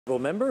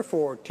Member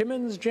for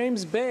Timmins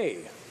James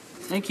Bay.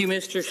 Thank you,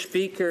 Mr.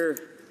 Speaker.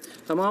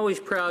 I'm always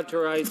proud to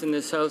rise in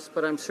this House,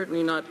 but I'm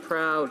certainly not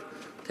proud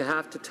to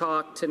have to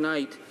talk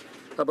tonight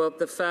about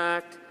the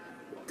fact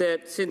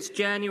that since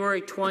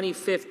January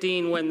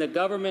 2015, when the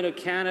Government of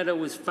Canada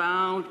was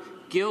found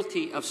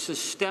guilty of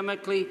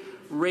systemically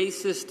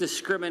racist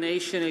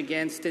discrimination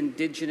against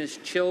Indigenous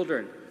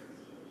children,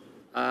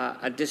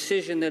 a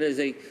decision that is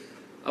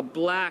a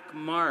black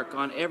mark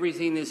on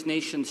everything this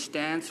nation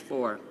stands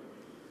for,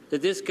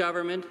 that this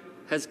government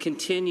has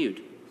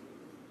continued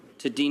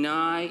to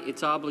deny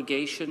its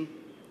obligation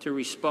to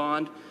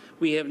respond.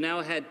 We have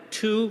now had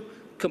 2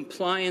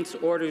 compliance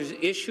orders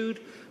issued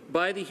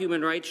by the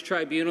Human Rights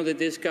Tribunal that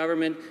this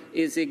government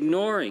is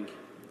ignoring.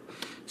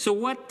 So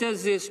what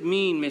does this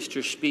mean,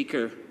 Mr.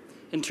 Speaker,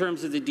 in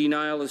terms of the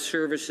denial of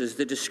services,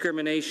 the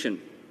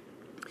discrimination?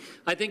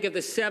 I think of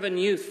the 7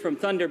 youth from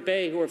Thunder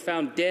Bay who were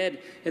found dead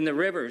in the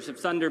rivers of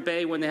Thunder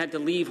Bay when they had to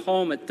leave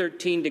home at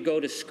 13 to go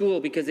to school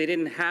because they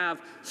didn't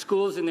have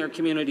schools in their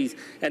communities.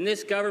 And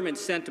this government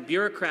sent a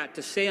bureaucrat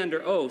to say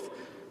under oath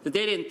that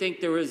they didn't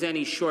think there was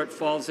any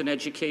shortfalls in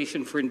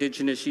education for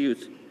Indigenous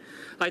youth.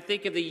 I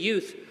think of the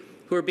youth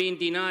who are being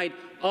denied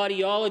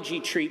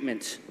audiology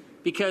treatments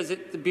because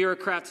the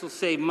bureaucrats will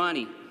save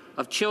money,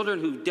 of children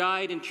who've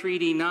died in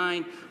Treaty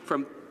 9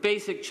 from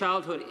basic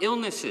childhood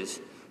illnesses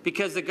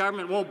because the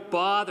government won't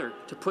bother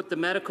to put the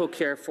medical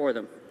care for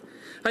them.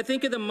 I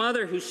think of the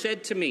mother who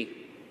said to me,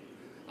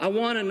 "I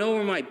want to know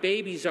where my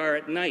babies are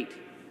at night."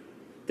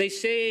 They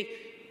say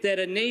that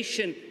a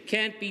nation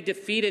can't be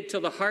defeated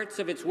till the hearts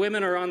of its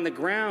women are on the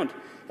ground,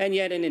 and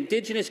yet in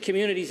Indigenous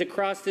communities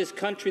across this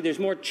country, there's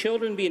more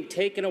children being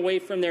taken away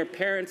from their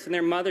parents and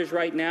their mothers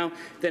right now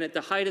than at the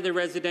height of the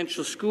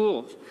residential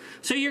schools.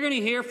 So you're going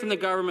to hear from the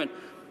government,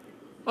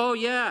 "Oh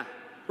yeah,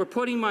 we're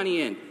putting money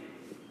in.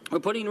 We're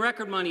putting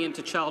record money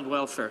into child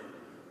welfare.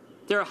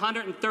 They're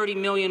 $130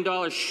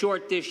 million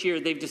short this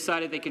year. They've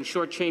decided they can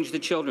shortchange the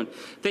children.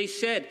 They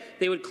said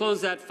they would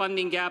close that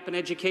funding gap in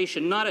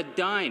education. Not a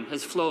dime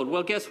has flowed.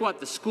 Well, guess what?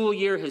 The school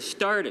year has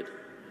started.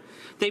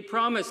 They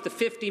promised the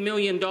 $50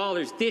 million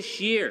this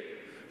year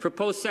for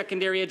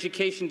post-secondary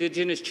education to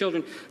Indigenous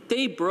children.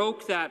 They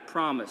broke that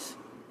promise.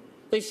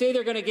 They say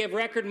they're going to give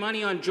record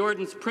money on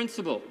Jordan's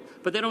Principle,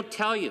 but they don't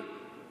tell you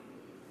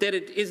that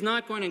it is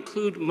not going to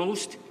include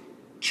most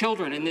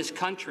children in this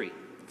country.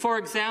 For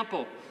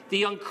example, the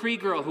young Cree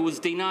girl who was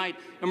denied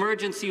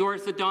emergency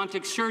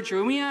orthodontic surgery.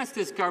 And we asked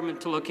this government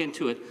to look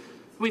into it.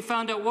 We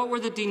found out what were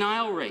the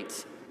denial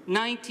rates.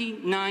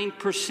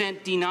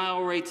 99%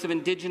 denial rates of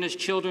Indigenous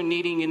children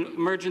needing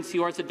emergency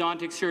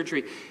orthodontic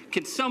surgery.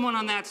 Can someone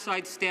on that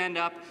side stand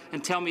up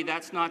and tell me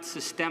that's not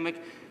systemic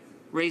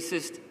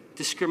racist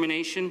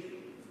discrimination?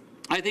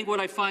 I think what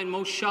I find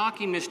most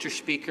shocking, Mr.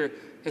 Speaker,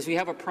 is we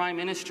have a Prime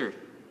Minister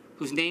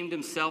who's named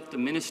himself the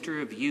Minister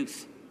of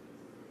Youth,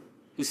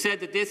 who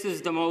said that this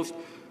is the most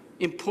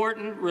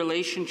important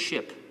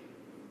relationship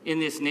in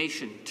this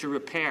nation to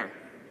repair.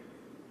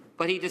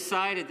 But he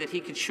decided that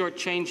he could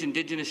shortchange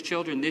Indigenous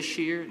children this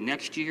year,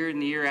 next year,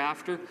 and the year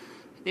after.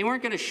 They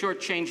weren't going to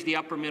shortchange the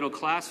upper middle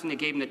class when they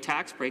gave them the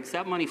tax breaks.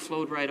 That money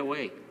flowed right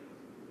away.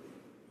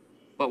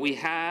 But we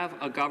have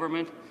a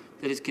government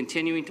that is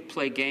continuing to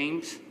play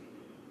games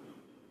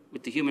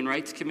with the Human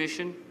Rights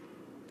Commission,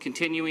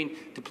 continuing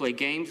to play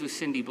games with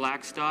Cindy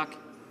Blackstock,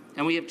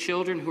 and we have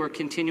children who are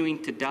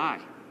continuing to die.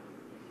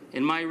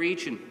 In my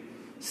region,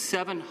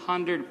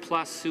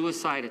 700+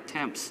 suicide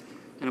attempts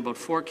in about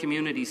 4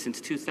 communities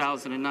since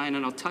 2009,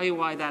 and I'll tell you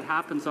why that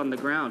happens on the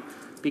ground,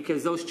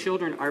 because those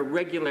children are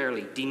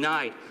regularly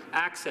denied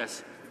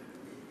access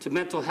to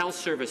mental health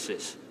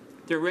services.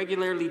 They're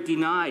regularly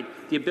denied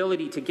the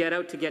ability to get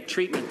out to get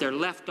treatment. They're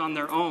left on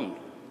their own.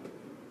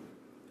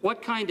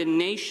 What kind of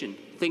nation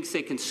thinks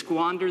they can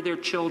squander their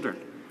children?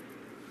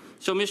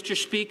 So, Mr.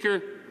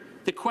 Speaker,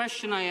 the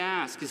question I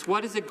ask is,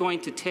 what is it going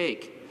to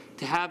take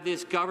to have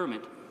this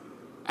government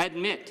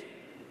admit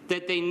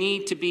that they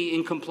need to be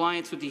in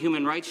compliance with the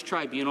Human Rights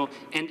Tribunal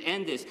and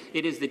end this?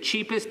 It is the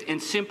cheapest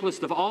and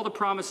simplest of all the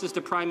promises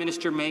the Prime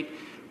Minister made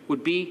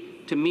would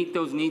be to meet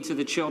those needs of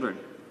the children.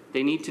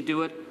 They need to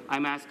do it.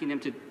 I'm asking them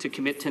to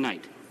commit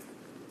tonight.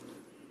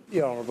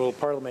 The Honourable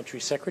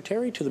Parliamentary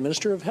Secretary to the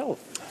Minister of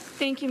Health.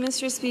 Thank you,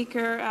 Mr.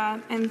 Speaker,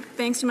 and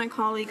thanks to my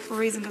colleague for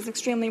raising this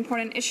extremely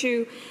important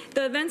issue.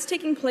 The events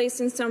taking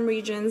place in some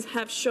regions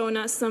have shown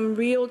us some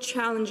real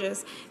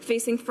challenges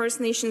facing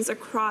First Nations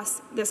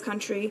across this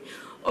country.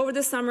 Over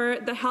the summer,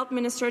 the Health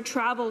Minister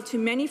traveled to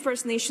many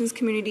First Nations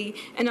communities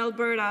in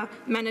Alberta,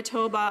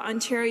 Manitoba,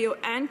 Ontario,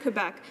 and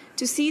Quebec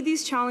to see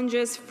these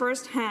challenges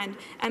firsthand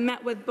and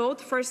met with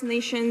both First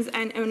Nations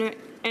and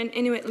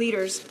Inuit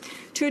leaders.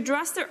 To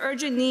address the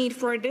urgent need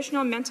for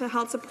additional mental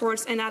health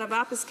supports in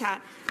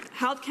Athabasca,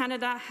 Health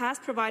Canada has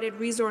provided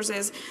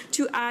resources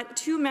to add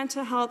 2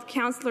 mental health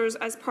counsellors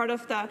as part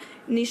of the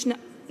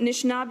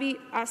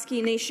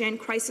Anishinaabe Nation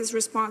Crisis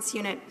Response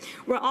Unit.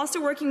 We're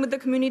also working with the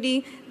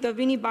community, the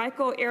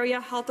Vinibaiko Area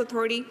Health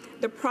Authority,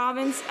 the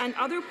province, and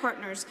other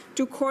partners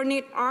to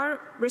coordinate our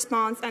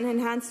response and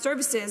enhance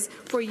services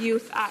for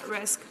youth at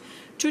risk.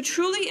 To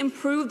truly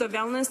improve the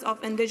wellness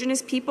of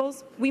Indigenous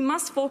peoples, we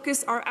must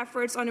focus our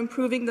efforts on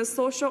improving the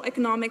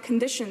socio-economic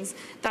conditions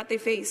that they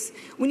face.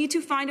 We need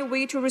to find a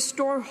way to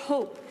restore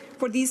hope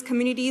for these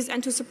communities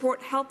and to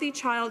support healthy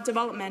child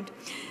development.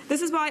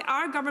 This is why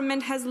our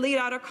government has laid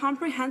out a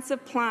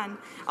comprehensive plan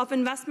of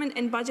investment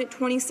in Budget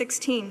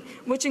 2016,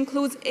 which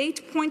includes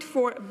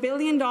 $8.4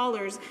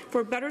 billion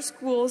for better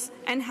schools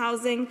and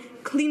housing,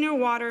 cleaner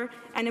water,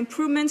 and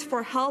improvements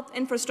for health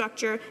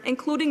infrastructure,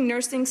 including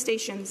nursing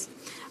stations.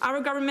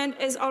 Our government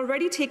is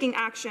already taking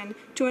action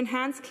to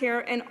enhance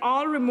care in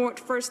all remote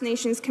First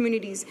Nations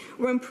communities.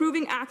 We're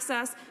improving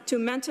access to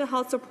mental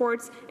health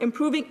supports,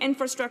 improving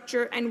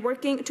infrastructure, and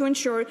working to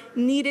ensure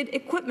needed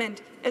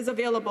equipment is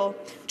available.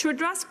 To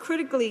address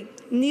critically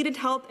needed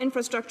health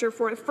infrastructure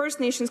for First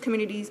Nations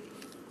communities,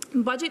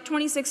 Budget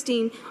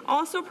 2016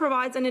 also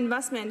provides an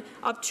investment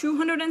of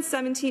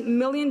 $270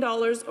 million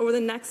over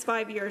the next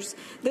 5 years.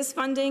 This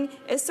funding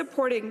is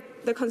supporting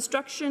the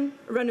construction,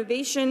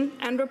 renovation,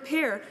 and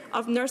repair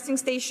of nursing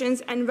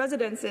stations and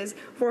residences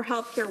for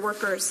healthcare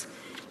workers.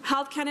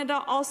 Health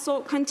Canada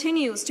also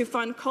continues to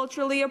fund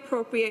culturally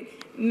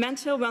appropriate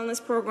mental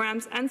wellness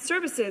programs and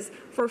services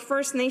for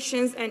First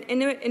Nations and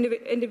Inuit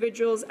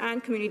individuals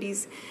and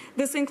communities.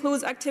 This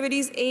includes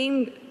activities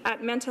aimed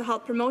at mental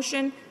health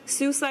promotion,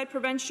 suicide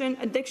prevention,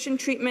 addiction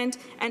treatment,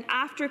 and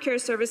aftercare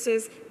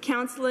services,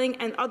 counseling,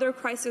 and other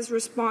crisis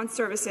response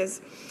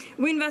services.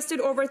 We invested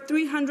over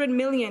 $300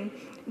 million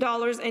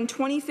in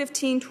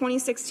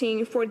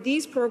 2015-2016 for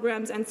these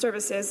programs and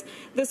services.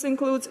 This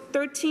includes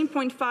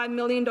 $13.5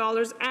 million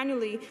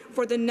annually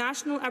for the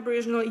National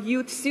Aboriginal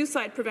Youth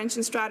Suicide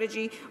Prevention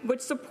Strategy, which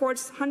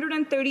supports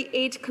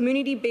 138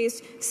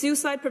 community-based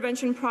suicide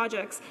prevention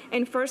projects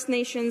in First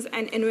Nations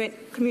and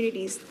Inuit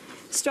communities.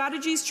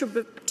 Strategies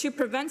to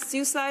prevent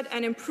suicide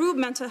and improve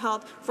mental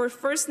health for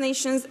First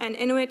Nations and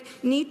Inuit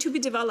need to be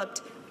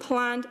developed,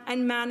 planned,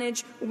 and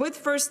managed with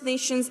First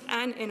Nations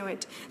and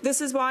Inuit.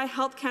 This is why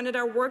Health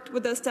Canada worked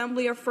with the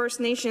Assembly of First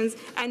Nations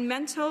and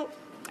mental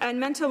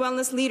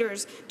wellness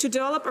leaders to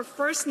develop a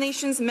First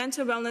Nations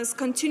mental wellness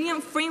continuum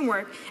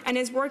framework and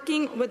is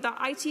working with the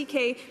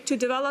ITK to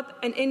develop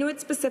an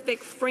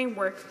Inuit-specific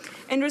framework.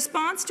 In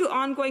response to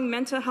ongoing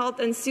mental health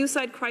and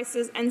suicide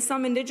crises in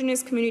some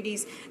Indigenous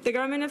communities, the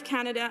Government of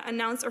Canada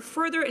announced a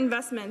further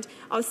investment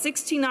of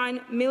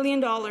 $69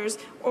 million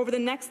over the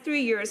next 3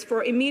 years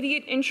for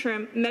immediate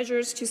interim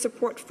measures to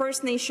support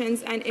First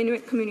Nations and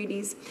Inuit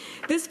communities.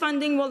 This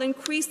funding will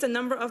increase the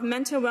number of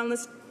mental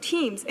wellness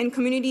teams in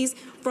communities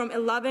from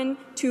 11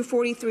 to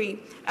 43,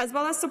 as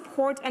well as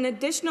support an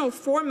additional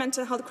 4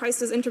 mental health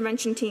crisis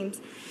intervention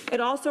teams. It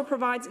also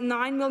provides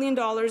 $9 million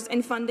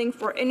in funding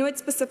for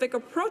Inuit-specific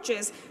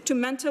approaches to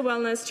mental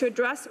wellness to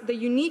address the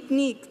unique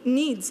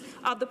needs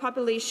of the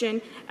population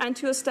and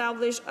to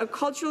establish a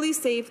culturally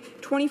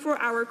safe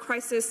 24-hour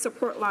crisis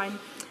support line.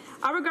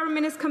 Our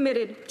government is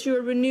committed to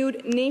a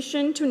renewed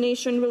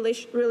nation-to-nation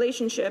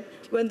relationship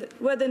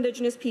with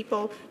Indigenous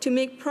people to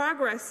make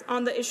progress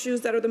on the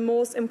issues that are the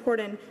most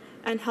important,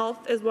 and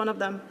health is one of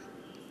them.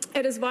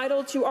 It is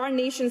vital to our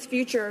nation's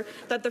future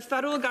that the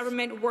federal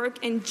government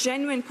work in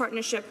genuine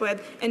partnership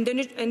with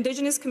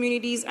Indigenous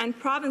communities and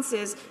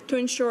provinces to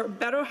ensure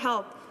better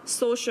health,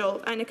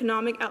 social, and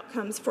economic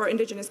outcomes for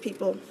Indigenous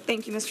people.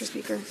 Thank you, Mr.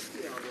 Speaker.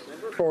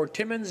 For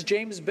Timmins,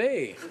 James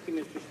Bay. Thank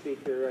you, Mr.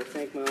 Speaker. I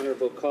thank my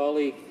honourable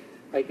colleague.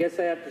 I guess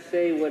I have to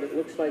say what it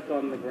looks like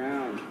on the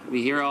ground.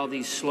 We hear all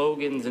these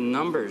slogans and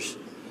numbers,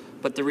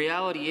 but the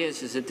reality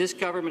is that this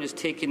government has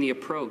taken the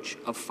approach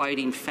of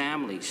fighting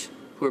families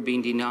who are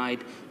being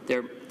denied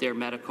their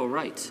medical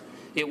rights.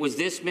 It was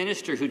this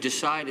minister who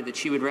decided that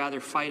she would rather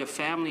fight a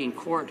family in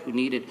court who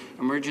needed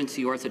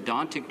emergency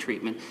orthodontic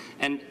treatment,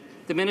 and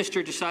the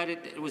minister decided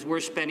it was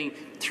worth spending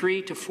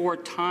 3 to 4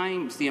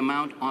 times the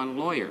amount on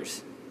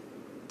lawyers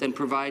than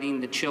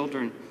providing the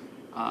children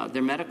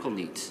their medical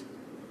needs.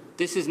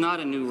 This is not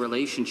a new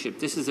relationship.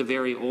 This is a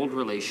very old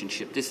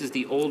relationship. This is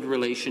the old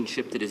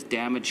relationship that has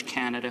damaged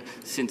Canada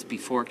since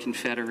before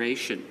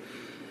Confederation.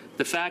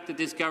 The fact that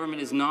this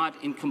government is not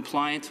in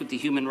compliance with the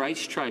Human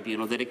Rights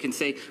Tribunal, that it can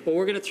say, well,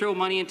 we're going to throw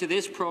money into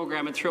this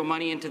program and throw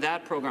money into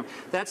that program.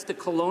 That's the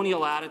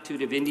colonial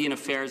attitude of Indian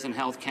Affairs and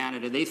Health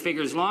Canada. They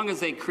figure as long as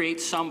they create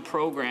some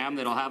program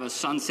that will have a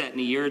sunset in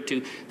a year or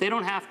two, they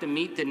don't have to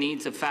meet the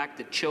needs of the fact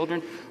that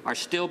children are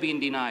still being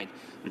denied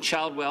on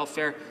child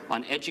welfare,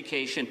 on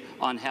education,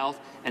 on health,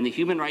 and the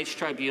Human Rights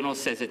Tribunal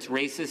says it's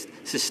racist,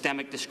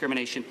 systemic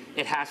discrimination.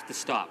 It has to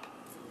stop.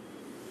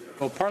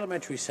 Well,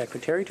 Parliamentary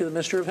Secretary to the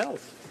Minister of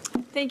Health.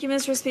 Thank you,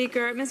 Mr.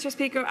 Speaker. Mr.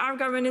 Speaker, our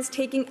government is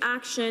taking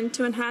action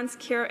to enhance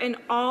care in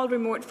all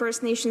remote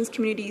First Nations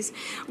communities.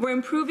 We're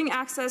improving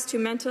access to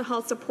mental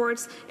health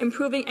supports,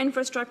 improving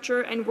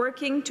infrastructure, and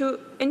working to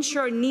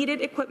ensure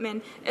needed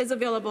equipment is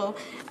available.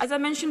 As I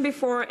mentioned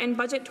before, in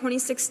Budget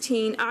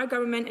 2016, our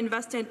government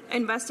invested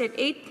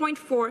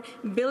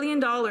 $8.4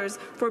 billion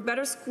for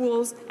better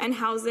schools and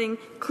housing,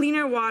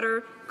 cleaner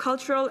water,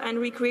 cultural and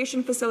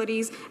recreation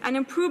facilities, and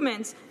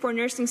improvements for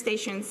nursing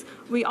stations.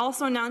 We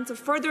also announced a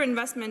further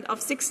investment of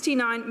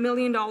 $69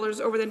 million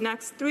over the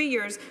next 3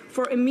 years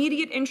for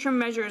immediate interim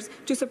measures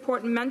to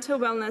support mental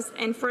wellness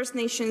in First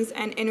Nations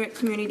and Inuit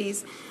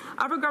communities.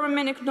 Our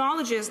government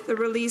acknowledges the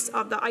release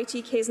of the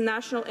ITK's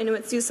National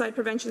Inuit Suicide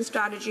Prevention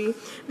Strategy.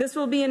 This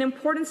will be an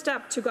important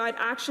step to guide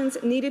actions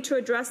needed to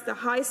address the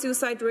high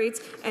suicide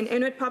rates in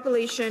Inuit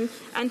population,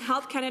 and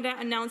Health Canada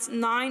announced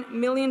 $9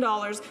 million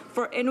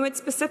for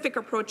Inuit-specific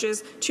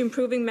approaches to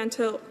improving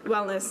mental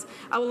wellness.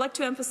 I would like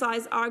to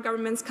emphasize our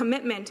government's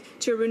commitment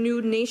to a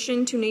renewed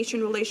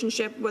nation-to-nation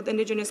relationship with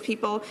Indigenous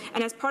people,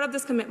 and as part of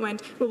this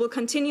commitment, we will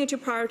continue to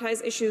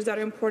prioritize issues that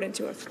are important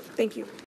to us. Thank you.